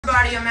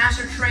Everybody, I'm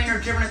Master Trainer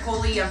Jennifer Nicole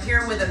Lee. I'm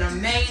here with an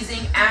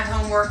amazing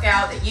at-home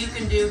workout that you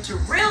can do to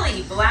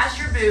really blast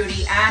your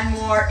booty, add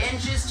more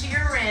inches to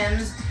your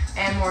rims,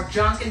 and more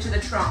junk into the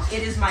trunk.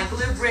 It is my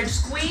glute bridge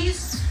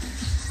squeeze.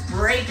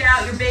 Break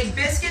out your big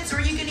biscuits,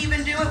 or you can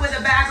even do it with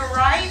a bag of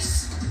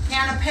rice,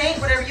 can of paint,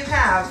 whatever you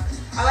have.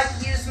 I like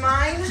to use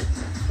mine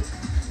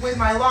with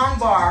my long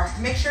bar.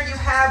 Make sure you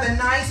have a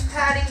nice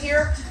padding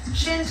here,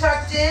 chin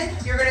tucked in.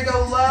 You're gonna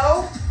go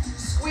low,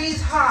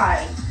 squeeze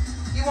high.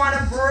 You want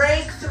to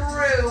break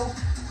through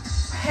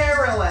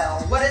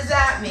parallel. What does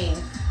that mean?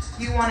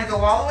 You want to go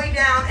all the way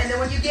down, and then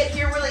when you get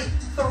here, really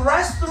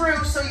thrust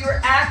through so you're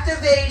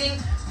activating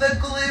the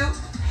glute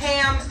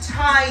ham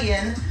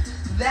tie-in,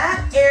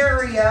 that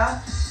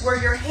area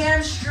where your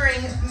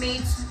hamstring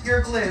meets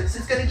your glutes.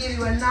 It's going to give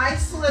you a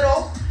nice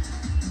little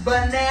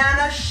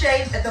banana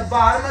shape at the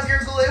bottom of your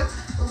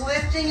glute,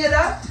 lifting it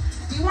up.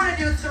 You want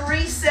to do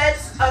 3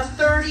 sets of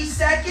 30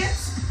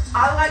 seconds.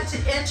 I like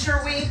to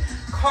interweave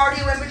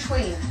cardio in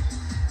between.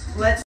 Let's